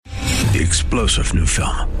The explosive new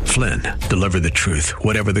film, Flynn, deliver the truth,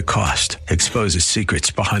 whatever the cost, exposes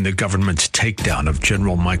secrets behind the government's takedown of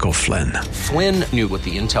General Michael Flynn. Flynn knew what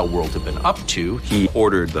the intel world had been up to. He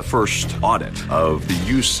ordered the first audit of the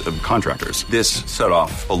use of contractors. This set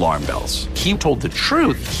off alarm bells. He told the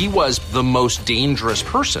truth. He was the most dangerous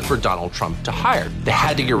person for Donald Trump to hire. They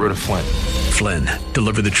had to get rid of Flynn. Flynn,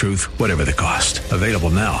 deliver the truth, whatever the cost. Available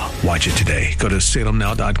now. Watch it today. Go to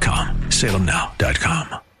salemnow.com.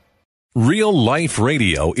 salemnow.com. Real Life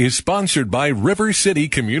Radio is sponsored by River City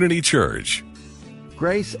Community Church.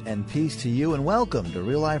 Grace and peace to you, and welcome to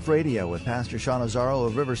Real Life Radio with Pastor Sean Azzaro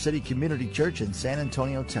of River City Community Church in San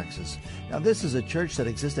Antonio, Texas. Now, this is a church that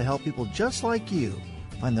exists to help people just like you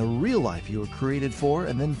find the real life you were created for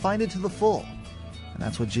and then find it to the full. And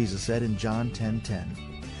that's what Jesus said in John 10:10.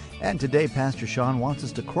 And today, Pastor Sean wants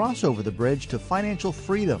us to cross over the bridge to financial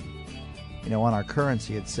freedom. You know, on our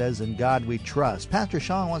currency, it says, "In God we trust." Pastor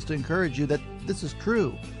Sean wants to encourage you that this is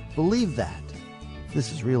true. Believe that.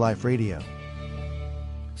 This is Real Life Radio.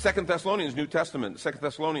 2 Thessalonians, New Testament, 2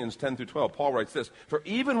 Thessalonians 10 through 12, Paul writes this, "For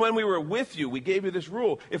even when we were with you, we gave you this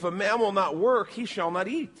rule, if a man will not work, he shall not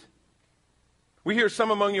eat. We hear some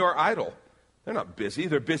among you are idle. They're not busy,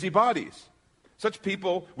 they're busybodies. Such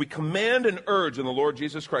people we command and urge in the Lord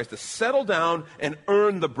Jesus Christ to settle down and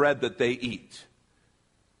earn the bread that they eat."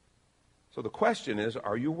 So the question is,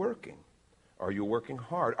 are you working? Are you working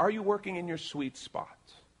hard? Are you working in your sweet spot?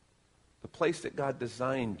 The place that God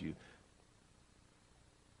designed you.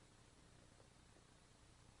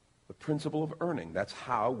 The principle of earning. That's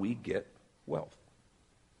how we get wealth.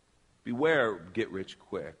 Beware get rich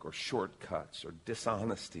quick or shortcuts or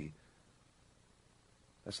dishonesty.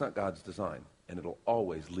 That's not God's design, and it'll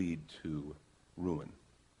always lead to ruin.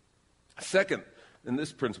 Second, and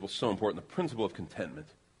this principle is so important, the principle of contentment.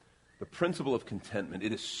 The principle of contentment,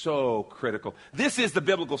 it is so critical. This is the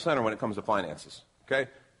biblical center when it comes to finances, okay?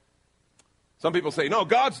 Some people say, no,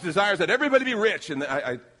 God's desires that everybody be rich, and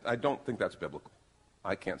I don't think that's biblical.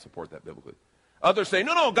 I can't support that biblically. Others say,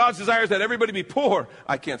 no, God's desires that everybody be poor.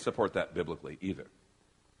 I can't support that biblically either.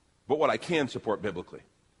 But what I can support biblically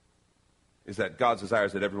is that God's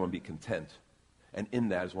desires that everyone be content. And in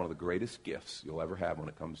that is one of the greatest gifts you'll ever have when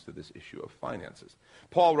it comes to this issue of finances.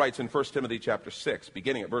 Paul writes in 1 Timothy chapter 6,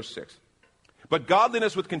 beginning at verse 6, "But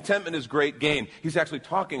godliness with contentment is great gain." He's actually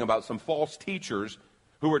talking about some false teachers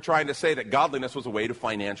who were trying to say that godliness was a way to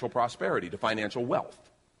financial prosperity, to financial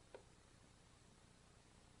wealth.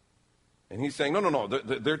 And he's saying, no.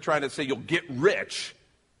 They're trying to say you'll get rich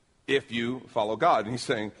if you follow God. And he's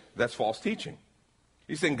saying that's false teaching.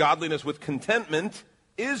 He's saying godliness with contentment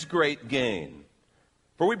is great gain.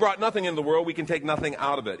 "For we brought nothing into the world, we can take nothing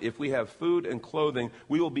out of it. If we have food and clothing,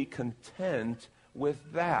 we will be content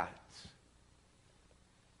with that."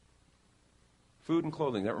 Food and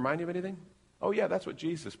clothing, that remind you of anything? Oh yeah, that's what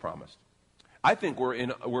Jesus promised. I think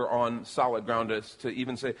we're on solid ground as to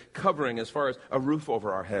even say covering as far as a roof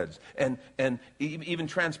over our heads and even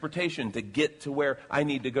transportation to get to where I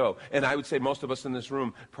need to go. And I would say most of us in this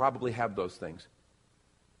room probably have those things.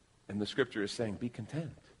 And the scripture is saying, be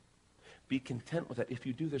content. Be content with that. If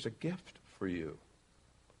you do, there's a gift for you.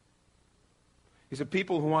 He said,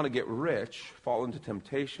 people who want to get rich fall into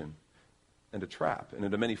temptation and a trap and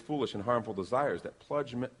into many foolish and harmful desires that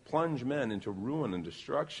plunge men into ruin and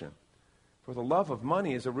destruction. For the love of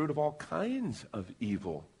money is the root of all kinds of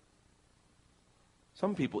evil.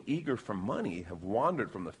 Some people eager for money have wandered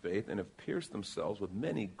from the faith and have pierced themselves with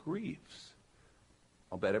many griefs.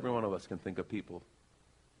 I'll bet every one of us can think of people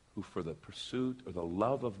who for the pursuit or the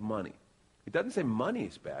love of money. It doesn't say money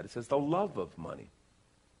is bad. It says the love of money.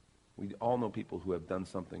 We all know people who have done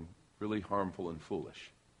something really harmful and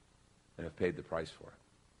foolish and have paid the price for it.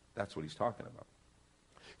 That's what he's talking about.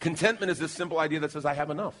 Contentment is this simple idea that says, I have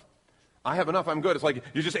enough. I have enough, I'm good. It's like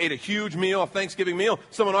you just ate a huge meal, a Thanksgiving meal.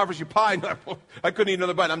 Someone offers you pie. I couldn't eat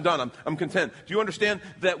another bite. I'm done. I'm content. Do you understand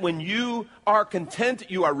that when you are content,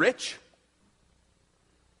 you are rich?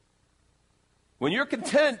 When you're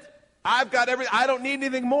content, I've got everything. I don't need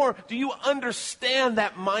anything more. Do you understand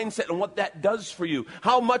that mindset and what that does for you?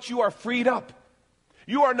 How much you are freed up.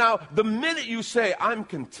 You are now, the minute you say, I'm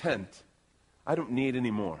content, I don't need any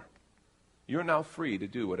more. You're now free to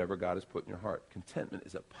do whatever God has put in your heart. Contentment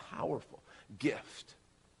is a powerful gift.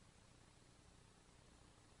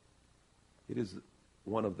 It is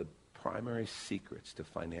one of the primary secrets to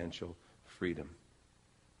financial freedom.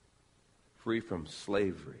 Free from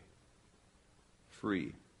slavery.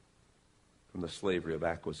 Free from the slavery of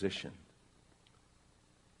acquisition.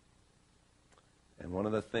 And one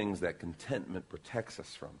of the things that contentment protects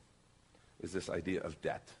us from is this idea of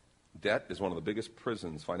debt. Debt is one of the biggest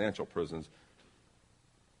prisons, financial prisons,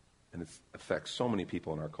 and and it affects so many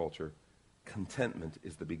people in our culture, contentment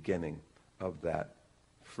is the beginning of that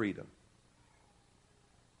freedom.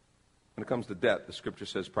 When it comes to debt, the scripture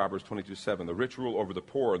says, Proverbs 22:7, the rich rule over the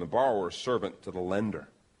poor, and the borrower is servant to the lender.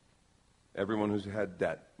 Everyone who's had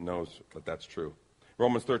debt knows that that's true.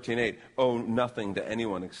 Romans 13:8, owe nothing to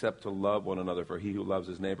anyone except to love one another, for he who loves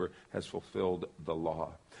his neighbor has fulfilled the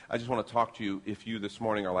law. I just want to talk to you, if you this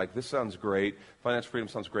morning are like, this sounds great, financial freedom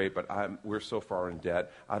sounds great, but we're so far in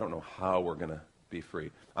debt, I don't know how we're going to be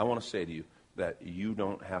free. I want to say to you that you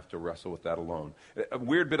don't have to wrestle with that alone. A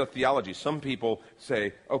weird bit of theology. Some people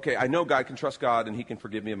say, okay, I know God can trust God, and he can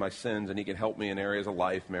forgive me of my sins, and he can help me in areas of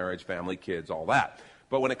life, marriage, family, kids, all that.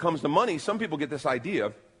 But when it comes to money, some people get this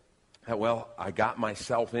idea that, well, I got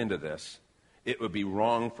myself into this. It would be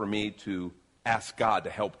wrong for me to ask God to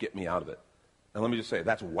help get me out of it. And let me just say,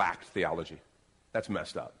 that's whacked theology. That's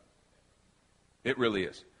messed up. It really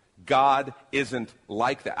is. God isn't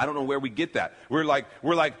like that. I don't know where we get that. We're like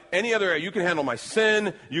any other area. You can handle my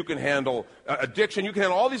sin. You can handle addiction. You can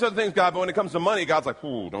handle all these other things, God. But when it comes to money, God's like,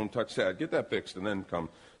 ooh, don't touch that. Get that fixed and then come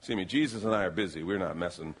see me. Jesus and I are busy. We're not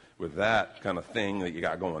messing with that kind of thing that you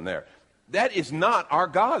got going there. That is not our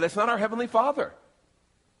God. That's not our Heavenly Father.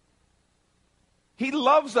 He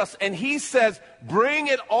loves us, and he says, bring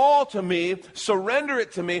it all to me, surrender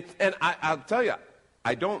it to me, and I'll tell you,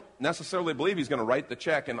 I don't necessarily believe he's going to write the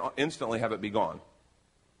check and instantly have it be gone.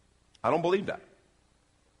 I don't believe that.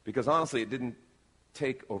 Because honestly, it didn't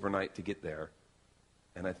take overnight to get there,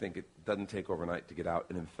 and I think it doesn't take overnight to get out,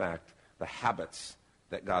 and in fact, the habits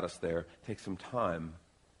that got us there take some time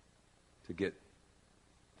to get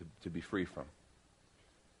to be free from.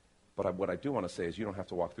 But what I do want to say is you don't have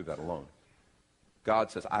to walk through that alone.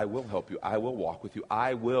 God says, I will help you. I will walk with you.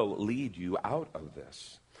 I will lead you out of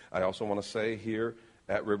this. I also want to say here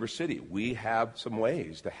at River City, we have some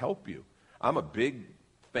ways to help you. I'm a big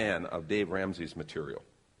fan of Dave Ramsey's material.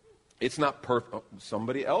 It's not perfect. Oh,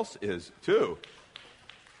 somebody else is, too.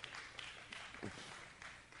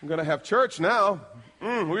 I'm going to have church now.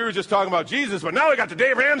 We were just talking about Jesus, but now we got to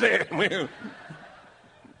Dave Ramsey.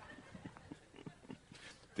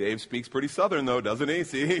 Dave speaks pretty Southern, though, doesn't he?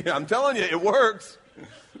 See, I'm telling you, it works.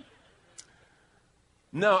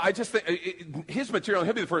 No, I just think his material, and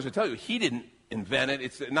he'll be the first to tell you, he didn't invent it.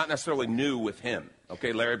 It's not necessarily new with him.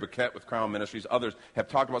 Okay, Larry Burkett with Crown Ministries, others have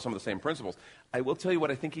talked about some of the same principles. I will tell you what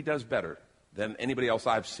I think he does better than anybody else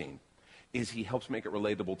I've seen, is he helps make it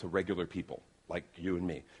relatable to regular people like you and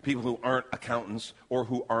me. People who aren't accountants or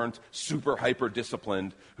who aren't super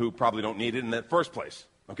hyper-disciplined, who probably don't need it in the first place.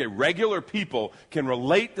 Okay, regular people can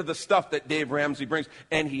relate to the stuff that Dave Ramsey brings,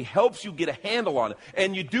 and he helps you get a handle on it.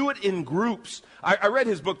 And you do it in groups. I read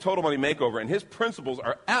his book, Total Money Makeover, and his principles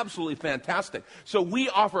are absolutely fantastic. So we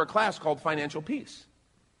offer a class called Financial Peace.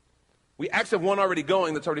 We actually have one already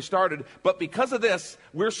going that's already started, but because of this,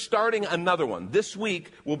 we're starting another one. This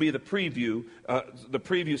week will be the preview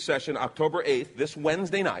session, October 8th, this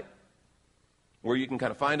Wednesday night, where you can kind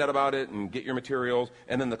of find out about it and get your materials.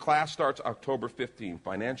 And then the class starts October 15th,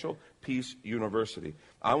 Financial Peace University.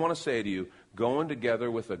 I want to say to you, going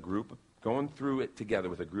through it together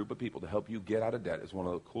with a group of people to help you get out of debt is one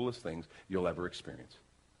of the coolest things you'll ever experience.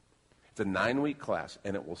 It's a 9-week class,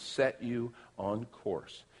 and it will set you on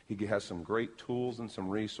course. He has some great tools and some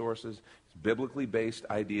resources. It's biblically based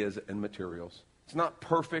ideas and materials. It's not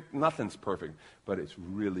perfect. Nothing's perfect, but it's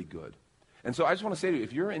really good. And so I just want to say to you,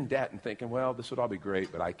 if you're in debt and thinking, well, this would all be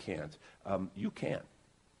great, but I can't, you can.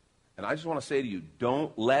 And I just want to say to you,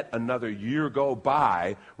 don't let another year go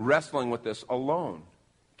by wrestling with this alone.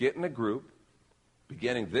 Get in a group,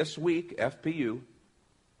 beginning this week, FPU,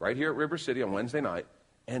 right here at River City on Wednesday night,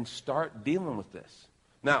 and start dealing with this.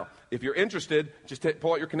 Now, if you're interested, just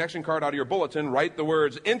pull out your connection card out of your bulletin, write the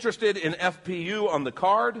words "interested in FPU" on the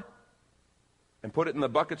card, and put it in the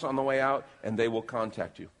buckets on the way out, and they will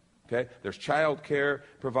contact you. Okay? There's child care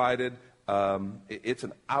provided. It's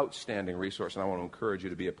an outstanding resource, and I want to encourage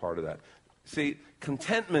you to be a part of that. See,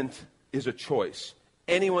 contentment is a choice.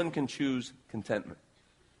 Anyone can choose contentment.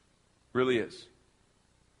 Really is.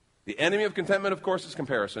 The enemy of contentment, of course, is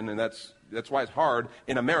comparison, and that's why it's hard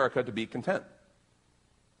in America to be content.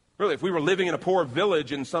 Really, if we were living in a poor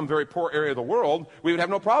village in some very poor area of the world, we would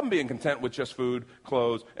have no problem being content with just food,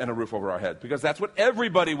 clothes, and a roof over our head, because that's what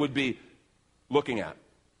everybody would be looking at.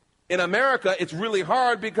 In America, it's really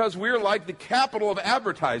hard because we're like the capital of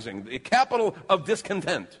advertising. The capital of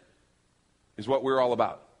discontent is what we're all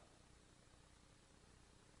about.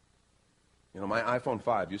 You know, my iPhone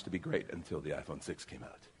 5 used to be great until the iPhone 6 came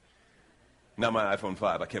out. Now my iPhone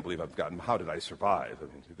 5, I can't believe I've gotten, how did I survive? I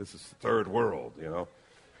mean, this is third world, you know.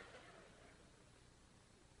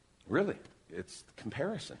 Really, it's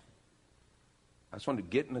comparison. I just wanted to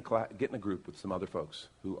get in a group with some other folks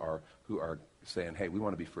who are saying, hey, we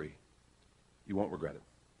want to be free. You won't regret it.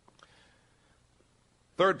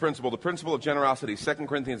 Third principle, the principle of generosity, 2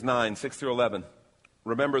 Corinthians 9, 6 through 11.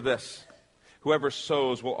 Remember this. Whoever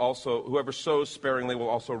sows sparingly will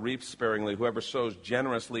also reap sparingly. Whoever sows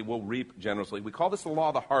generously will reap generously. We call this the law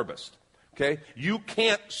of the harvest. Okay? You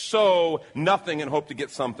can't sow nothing and hope to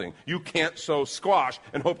get something. You can't sow squash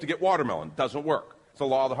and hope to get watermelon. It doesn't work. It's the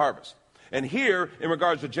law of the harvest. And here, in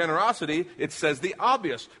regards to generosity, it says the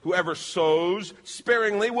obvious. Whoever sows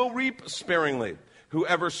sparingly will reap sparingly.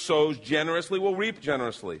 Whoever sows generously will reap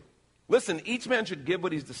generously. Listen, each man should give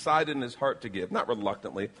what he's decided in his heart to give, not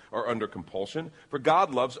reluctantly or under compulsion, for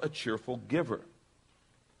God loves a cheerful giver.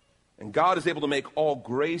 And God is able to make all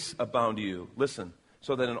grace abound to you. Listen,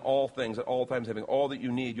 so that in all things, at all times, having all that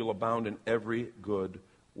you need, you'll abound in every good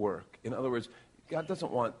work. In other words, God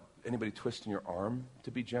doesn't want anybody twisting your arm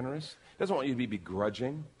to be generous. He doesn't want you to be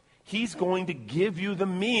begrudging. He's going to give you the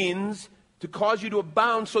means to cause you to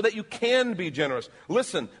abound so that you can be generous.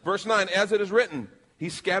 Listen, verse 9, as it is written, He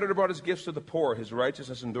scattered abroad his gifts to the poor. His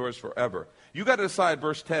righteousness endures forever. You got to decide,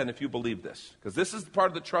 verse 10, if you believe this. Because this is part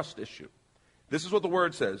of the trust issue. This is what the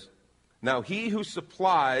word says. Now he who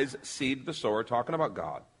supplies seed to the sower, talking about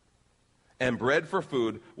God, and bread for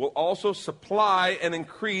food, will also supply and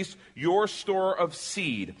increase your store of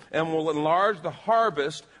seed, and will enlarge the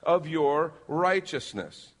harvest of your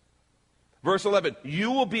righteousness. Verse 11, you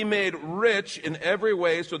will be made rich in every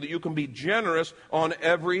way so that you can be generous on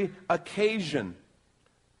every occasion.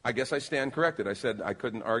 I guess I stand corrected. I said I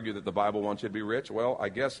couldn't argue that the Bible wants you to be rich. Well, I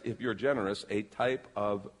guess if you're generous, a type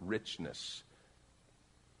of richness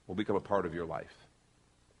will become a part of your life.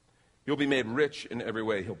 You'll be made rich in every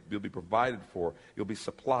way. You'll be provided for. You'll be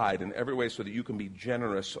supplied in every way so that you can be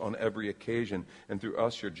generous on every occasion. And through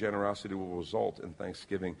us, your generosity will result in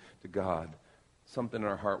thanksgiving to God. Something in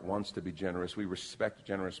our heart wants to be generous. We respect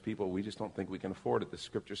generous people. We just don't think we can afford it. The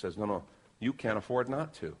scripture says, no, you can't afford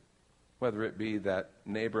not to. Whether it be that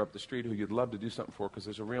neighbor up the street who you'd love to do something for because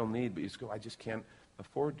there's a real need, but you just go, I just can't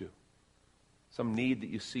afford to. Some need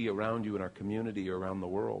that you see around you in our community or around the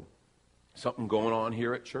world. Something going on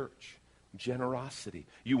here at church. Generosity.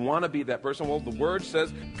 You want to be that person? Well, the word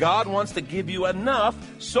says God wants to give you enough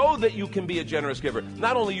so that you can be a generous giver.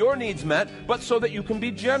 Not only your needs met, but so that you can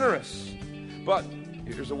be generous. But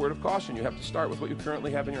here's a word of caution. You have to start with what you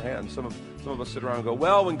currently have in your hands. Some of us sit around and go,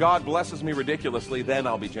 well, when God blesses me ridiculously, then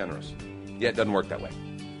I'll be generous. Yeah, it doesn't work that way.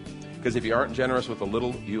 Because if you aren't generous with the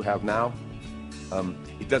little you have now,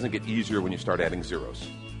 it doesn't get easier when you start adding zeros.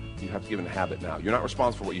 You have to give it a habit now. You're not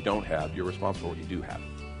responsible for what you don't have. You're responsible for what you do have.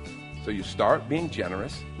 So you start being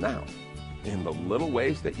generous now in the little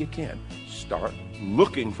ways that you can. Start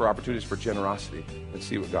looking for opportunities for generosity and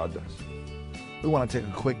see what God does. We want to take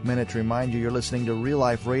a quick minute to remind you you're listening to Real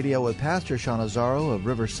Life Radio with Pastor Sean Azzaro of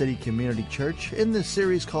River City Community Church in this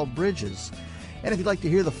series called Bridges. And if you'd like to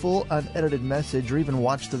hear the full unedited message or even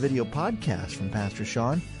watch the video podcast from Pastor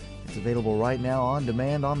Sean, it's available right now on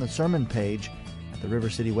demand on the sermon page at the River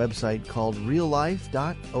City website called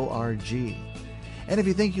reallife.org. And if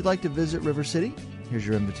you think you'd like to visit River City, here's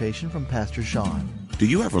your invitation from Pastor Sean. Do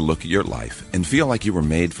you ever look at your life and feel like you were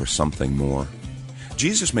made for something more?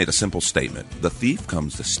 Jesus made a simple statement. The thief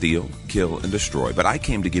comes to steal, kill, and destroy, but I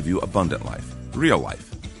came to give you abundant life, real life.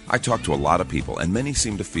 I talk to a lot of people, and many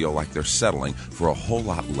seem to feel like they're settling for a whole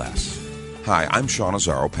lot less. Hi, I'm Sean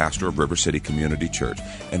Azzaro, pastor of River City Community Church,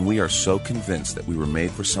 and we are so convinced that we were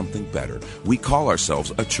made for something better. We call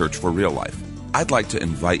ourselves a church for real life. I'd like to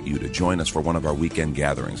invite you to join us for one of our weekend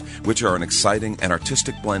gatherings, which are an exciting and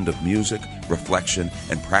artistic blend of music, reflection,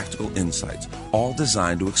 and practical insights, all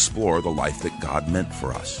designed to explore the life that God meant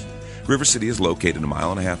for us. River City is located 1.5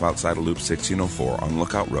 miles outside of Loop 1604 on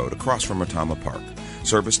Lookout Road across from Retama Park.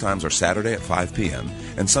 Service times are Saturday at 5 p.m.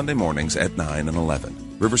 and Sunday mornings at 9 and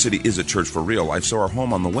 11. River City is a church for real life, so our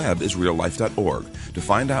home on the web is reallife.org. To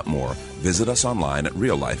find out more, visit us online at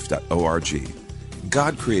reallife.org.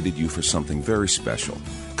 God created you for something very special.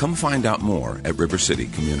 Come find out more at River City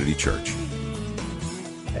Community Church.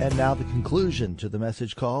 And now the conclusion to the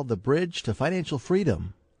message called The Bridge to Financial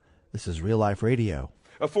Freedom. This is Real Life Radio.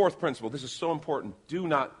 A fourth principle. This is so important. Do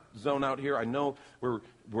not zone out here. I know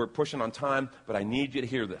we're pushing on time, but I need you to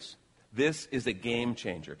hear this. This is a game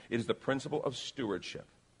changer. It is the principle of stewardship.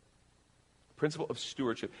 Principle of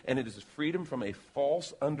stewardship. And it is freedom from a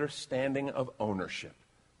false understanding of ownership.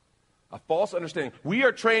 A false understanding. We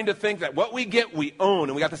are trained to think that what we get, we own.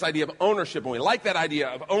 And we got this idea of ownership, and we like that idea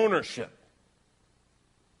of ownership.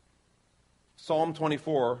 Psalm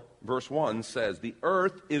 24, verse 1 says, the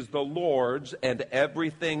earth is the Lord's and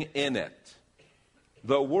everything in it.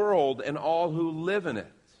 the world and all who live in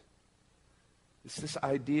it. It's this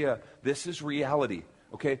idea, this is reality.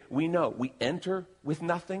 Okay, we know we enter with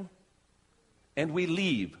nothing and we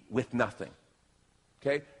leave with nothing.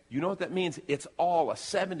 Okay, you know what that means? It's all a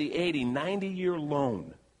 70, 80, 90-year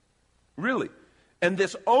loan. Really. And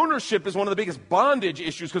this ownership is one of the biggest bondage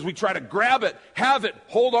issues because we try to grab it, have it,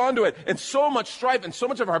 hold on to it. And so much strife and so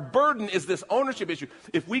much of our burden is this ownership issue.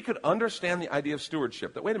 If we could understand the idea of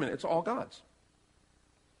stewardship, that wait a minute, it's all God's.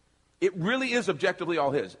 It really is objectively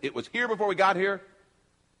all His. It was here before we got here.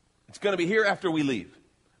 It's going to be here after we leave.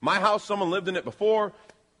 My house, someone lived in it before.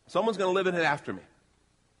 Someone's going to live in it after me.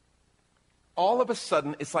 All of a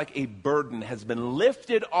sudden, it's like a burden has been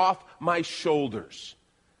lifted off my shoulders.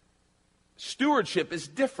 Stewardship is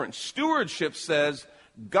different. Stewardship says,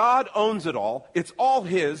 God owns it all. It's all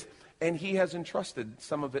His, and He has entrusted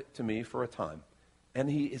some of it to me for a time. And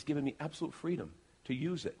He has given me absolute freedom to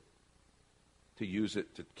use it. To use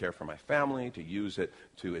it to care for my family, to use it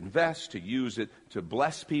to invest, to use it to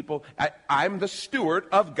bless people. I'm the steward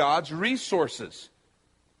of God's resources.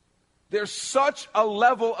 There's such a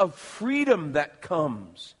level of freedom that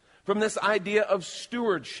comes from this idea of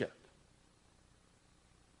stewardship.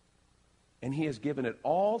 And He has given it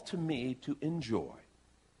all to me to enjoy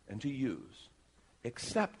and to use,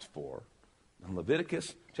 except for, in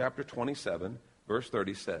Leviticus chapter 27, verse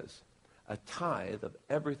 30 says, a tithe of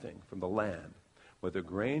everything from the land, whether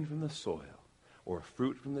grain from the soil or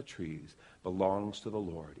fruit from the trees, belongs to the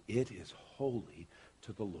Lord. It is holy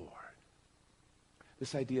to the Lord.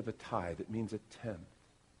 This idea of a tithe, it means a tenth.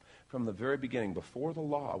 From the very beginning, before the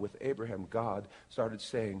law with Abraham, God started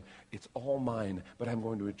saying, it's all mine, but I'm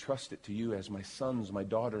going to entrust it to you as my sons, my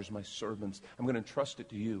daughters, my servants. I'm going to entrust it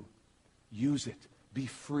to you. Use it. Be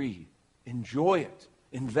free. Enjoy it.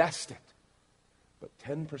 Invest it. But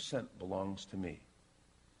 10% belongs to me.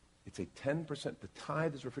 It's a 10%. The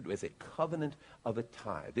tithe is referred to as a covenant of a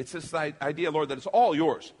tithe. It's this idea, Lord, that it's all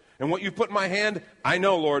yours. And what you put in my hand, I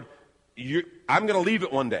know, Lord, I'm going to leave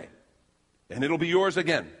it one day. And it'll be yours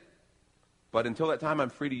again. But until that time, I'm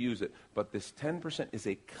free to use it. But this 10% is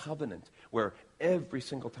a covenant where every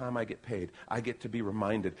single time I get paid, I get to be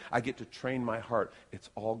reminded. I get to train my heart. It's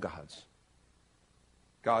all God's.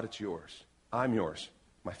 God, it's yours. I'm yours.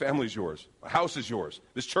 My family's yours. My house is yours.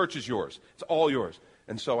 This church is yours. It's all yours.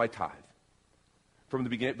 And so I tithe. From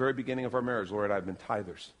the very beginning of our marriage, Laura and I have been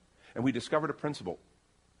tithers. And we discovered a principle.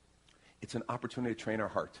 It's an opportunity to train our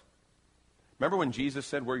heart. Remember when Jesus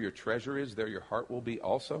said, where your treasure is, there your heart will be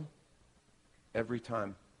also? Every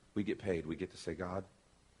time we get paid, we get to say, God,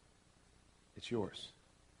 it's yours.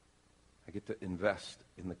 I get to invest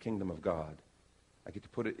in the kingdom of God. I get to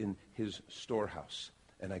put it in His storehouse.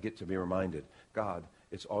 And I get to be reminded, God,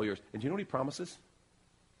 it's all yours. And do you know what He promises?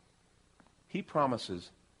 He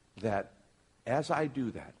promises that as I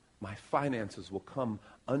do that, my finances will come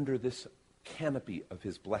under this canopy of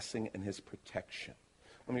His blessing and His protection.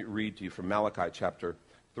 Let me read to you from Malachi chapter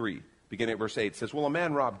 3, beginning at verse 8. It says, will a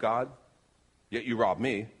man rob God? Yet you rob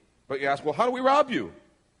me. But you ask, well, how do we rob you?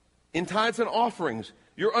 In tithes and offerings.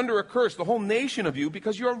 You're under a curse, the whole nation of you,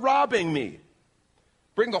 because you're robbing me.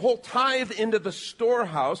 Bring the whole tithe into the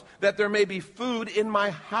storehouse, that there may be food in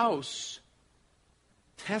my house.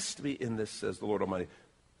 Test me in this, says the Lord Almighty.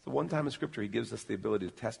 It's the one time in Scripture He gives us the ability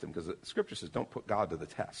to test Him, because the Scripture says don't put God to the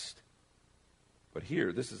test. But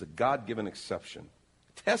here, this is a God-given exception.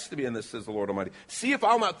 Test me in this, says the Lord Almighty. See if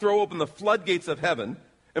I'll not throw open the floodgates of heaven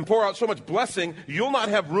and pour out so much blessing, you'll not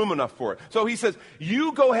have room enough for it. So He says,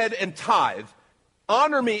 you go ahead and tithe.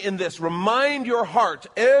 Honor me in this. Remind your heart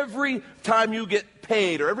every time you get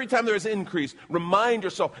paid or every time there is increase. Remind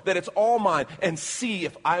yourself that it's all mine and see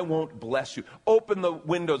if I won't bless you. Open the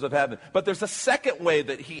windows of heaven. But there's a second way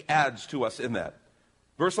that He adds to us in that.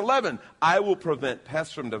 Verse 11, I will prevent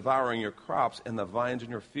pests from devouring your crops, and the vines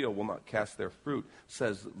in your field will not cast their fruit,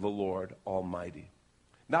 says the Lord Almighty.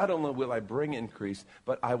 Not only will I bring increase,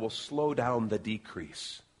 but I will slow down the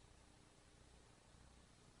decrease.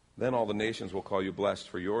 Then all the nations will call you blessed,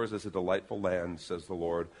 for yours is a delightful land, says the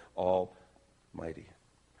Lord Almighty.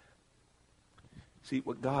 See,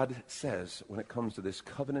 what God says when it comes to this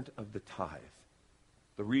covenant of the tithe,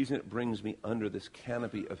 the reason it brings me under this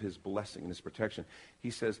canopy of His blessing and His protection,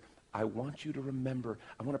 He says, I want you to remember,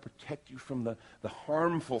 I want to protect you from the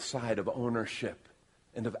harmful side of ownership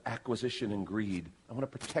and of acquisition and greed. I want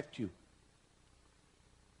to protect you.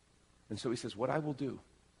 And so He says, what I will do,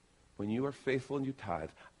 when you are faithful and you tithe,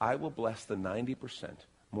 I will bless the 90%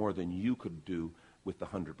 more than you could do with the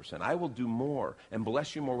 100%. I will do more and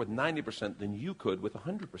bless you more with 90% than you could with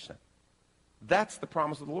 100%. That's the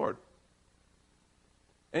promise of the Lord.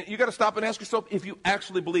 And you got to stop and ask yourself if you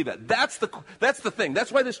actually believe that. That's the thing.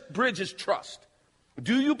 That's why this bridge is trust.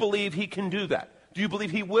 Do you believe he can do that? Do you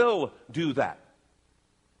believe he will do that?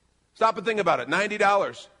 Stop and think about it.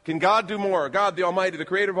 $90. Can God do more? God, the Almighty, the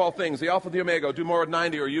creator of all things, the Alpha, the Omega, do more with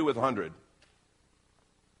 90 or you with 100?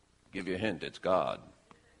 Give you a hint. It's God.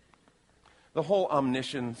 The whole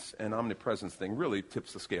omniscience and omnipresence thing really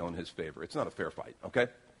tips the scale in his favor. It's not a fair fight, okay?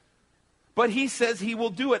 But he says he will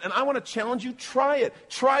do it. And I want to challenge you, try it.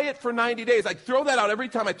 Try it for 90 days. I throw that out every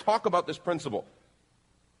time I talk about this principle.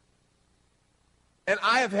 And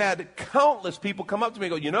I have had countless people come up to me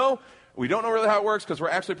and go, we don't know really how it works because we're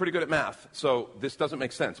actually pretty good at math. So this doesn't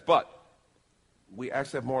make sense. But we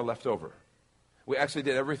actually have more left over. We actually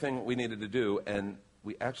did everything we needed to do, and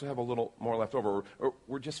we actually have a little more left over. Or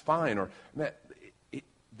we're just fine. Or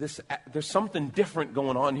there's something different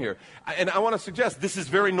going on here. And I want to suggest this is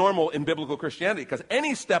very normal in biblical Christianity because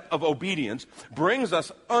any step of obedience brings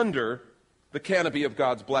us under the canopy of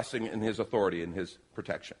God's blessing and his authority and his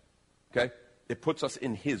protection. Okay? It puts us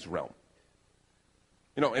in his realm.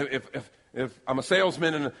 If I'm a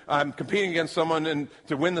salesman and I'm competing against someone and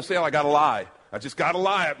to win the sale, I got to lie. I just got to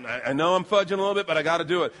lie. I know I'm fudging a little bit, but I got to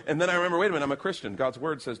do it. And then I remember, wait a minute, I'm a Christian. God's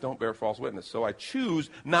word says don't bear false witness. So I choose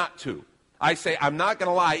not to. I say I'm not going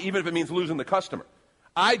to lie, even if it means losing the customer.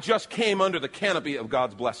 I just came under the canopy of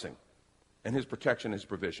God's blessing and his protection, his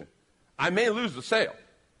provision. I may lose the sale,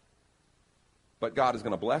 but God is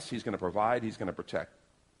going to bless, he's going to provide, he's going to protect.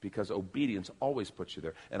 Because obedience always puts you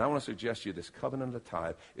there. And I want to suggest to you this covenant of the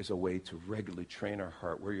tithe is a way to regularly train our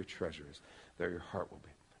heart. Where your treasure is, there your heart will be.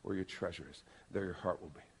 Where your treasure is, there your heart will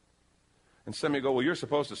be. And some of you go, well, you're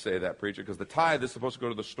supposed to say that, preacher, because the tithe is supposed to go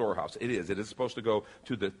to the storehouse. It is. It is supposed to go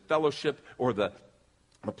to the fellowship or the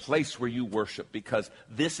place where you worship, because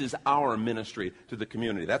this is our ministry to the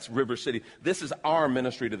community. That's River City. This is our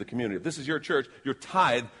ministry to the community. If this is your church, your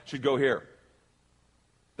tithe should go here.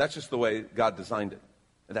 That's just the way God designed it.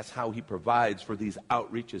 And that's how he provides for these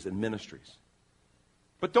outreaches and ministries.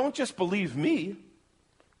 But don't just believe me.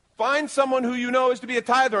 Find someone who you know is to be a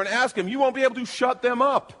tither and ask him. You won't be able to shut them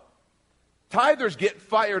up. Tithers get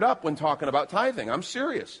fired up when talking about tithing. I'm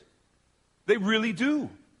serious. They really do.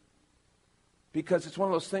 Because it's one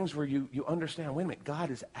of those things where you understand, wait a minute,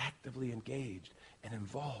 God is actively engaged and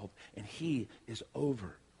involved, and he is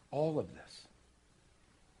over all of this.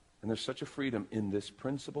 And there's such a freedom in this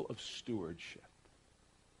principle of stewardship.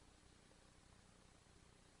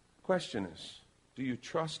 Question is, do you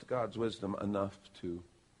trust God's wisdom enough to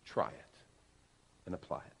try it and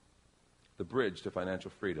apply it? The bridge to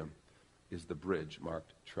financial freedom is the bridge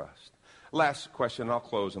marked trust. Last question, and I'll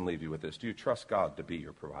close and leave you with this. Do you trust God to be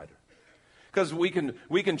your provider? Because we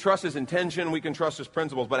can trust his intention, we can trust his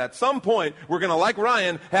principles, but at some point, we're going to, like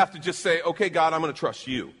Ryan, have to just say, okay, God, I'm going to trust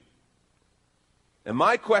you. And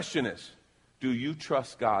my question is, do you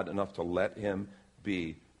trust God enough to let him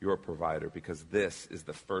be your provider? Because this is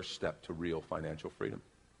the first step to real financial freedom.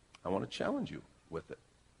 I want to challenge you with it.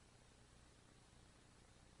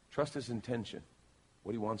 Trust his intention,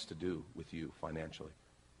 what he wants to do with you financially.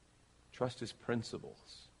 Trust his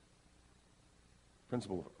principles.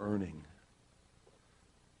 Principle of earning.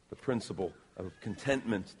 The principle of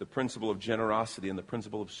contentment, the principle of generosity, and the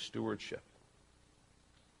principle of stewardship.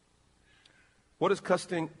 What does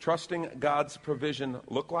trusting God's provision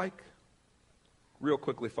look like? Real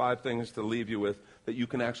quickly, 5 things to leave you with that you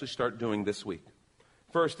can actually start doing this week.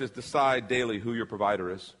 First is decide daily who your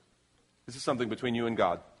provider is. This is something between you and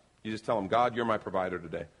God. You just tell him, God, you're my provider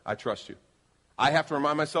today. I trust you. I have to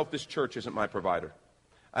remind myself this church isn't my provider.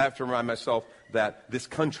 I have to remind myself that this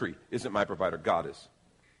country isn't my provider. God is.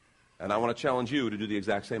 And I want to challenge you to do the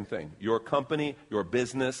exact same thing. Your company, your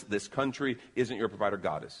business, this country isn't your provider.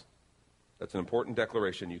 God is. That's an important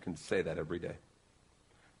declaration. You can say that every day.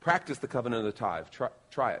 Practice the covenant of the tithe.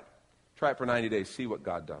 Try it. Try it for 90 days. See what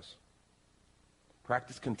God does.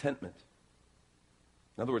 Practice contentment.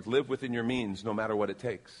 In other words, live within your means no matter what it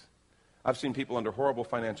takes. I've seen people under horrible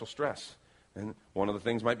financial stress. And one of the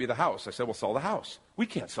things might be the house. I said, well, sell the house. We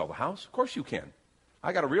can't sell the house. Of course you can.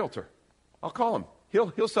 I got a realtor. I'll call him.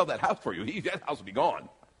 He'll sell that house for you. That house will be gone.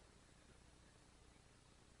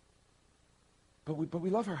 But we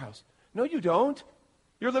love our house. No, you don't.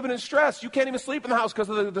 You're living in stress. You can't even sleep in the house because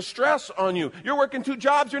of the stress on you. You're working 2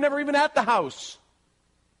 jobs. You're never even at the house.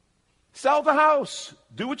 Sell the house.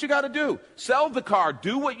 Do what you got to do. Sell the car.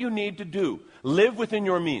 Do what you need to do. Live within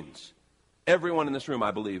your means. Everyone in this room,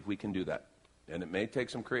 I believe, we can do that. And it may take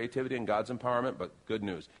some creativity and God's empowerment, but good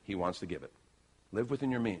news, he wants to give it. Live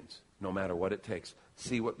within your means, no matter what it takes.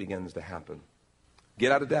 See what begins to happen.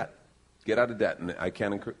 Get out of debt. Get out of debt. And I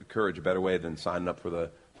can't encourage a better way than signing up for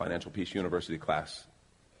the Financial Peace University class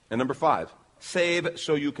And number 5, save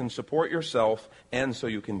so you can support yourself and so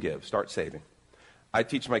you can give. Start saving. I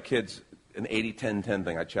teach my kids an 80-10-10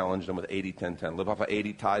 thing. I challenge them with 80-10-10. Live off of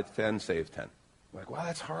 80, tithe 10, save 10. I'm like, well,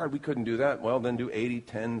 that's hard. We couldn't do that. Well, then do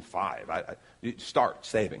 80-10-5. Start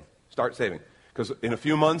saving. Start saving. Because in a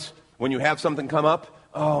few months, when you have something come up,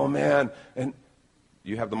 oh, man, and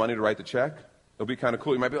you have the money to write the check, it'll be kind of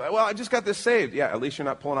cool. You might be like, well, I just got this saved. Yeah, at least you're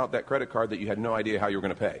not pulling out that credit card that you had no idea how you were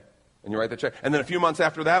going to pay. And you write the check. And then a few months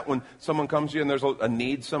after that, when someone comes to you and there's a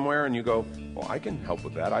need somewhere, and you go, well, I can help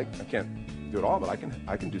with that. I can't do it all, but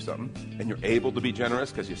I can do something. And you're able to be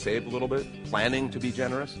generous because you saved a little bit. Planning to be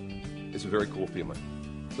generous is a very cool feeling.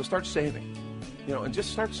 So start saving, and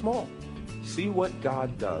just start small. See what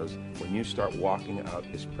God does when you start walking out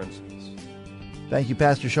his principles. Thank you,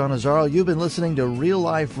 Pastor Sean Azzaro. You've been listening to Real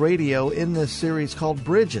Life Radio in this series called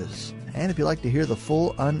Bridges. And if you'd like to hear the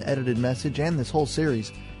full unedited message and this whole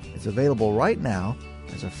series, it's available right now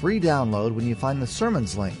as a free download when you find the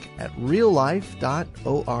sermons link at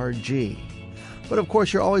reallife.org. But of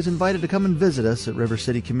course, you're always invited to come and visit us at River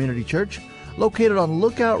City Community Church, located on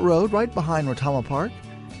Lookout Road right behind Rotama Park.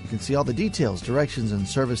 You can see all the details, directions, and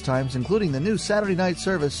service times, including the new Saturday night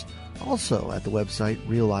service, also at the website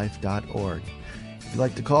reallife.org. If you'd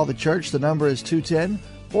like to call the church, the number is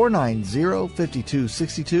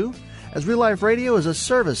 210-490-5262, as Real Life Radio is a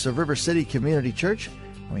service of River City Community Church,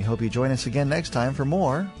 and we hope you join us again next time for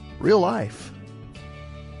more Real Life.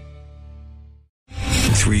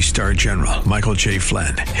 3-star General Michael J.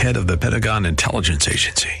 Flynn, head of the Pentagon Intelligence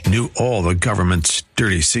Agency, knew all the government's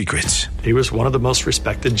dirty secrets. He was one of the most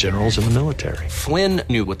respected generals in the military. Flynn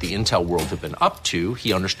knew what the intel world had been up to.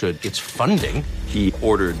 He understood its funding. He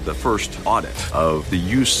ordered the first audit of the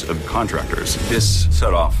use of contractors. This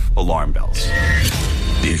set off alarm bells.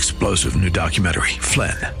 The explosive new documentary,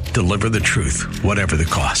 Flynn, Deliver the Truth, Whatever the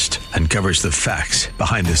Cost, uncovers the facts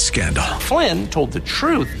behind this scandal. Flynn told the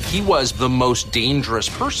truth. He was the most dangerous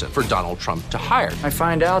person for Donald Trump to hire. I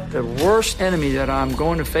find out the worst enemy that I'm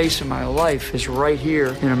going to face in my life is right here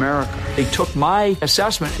in America. They took my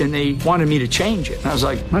assessment and they wanted me to change it. And I was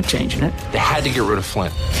like, I'm not changing it. They had to get rid of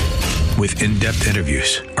Flynn. With in-depth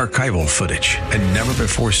interviews, archival footage, and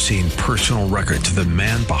never-before-seen personal records of the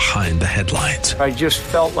man behind the headlines. I just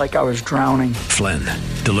felt like I was drowning. Flynn,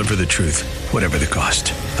 Deliver the Truth, Whatever the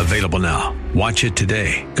Cost. Available now. Watch it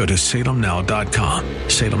today. Go to salemnow.com.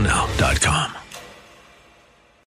 salemnow.com.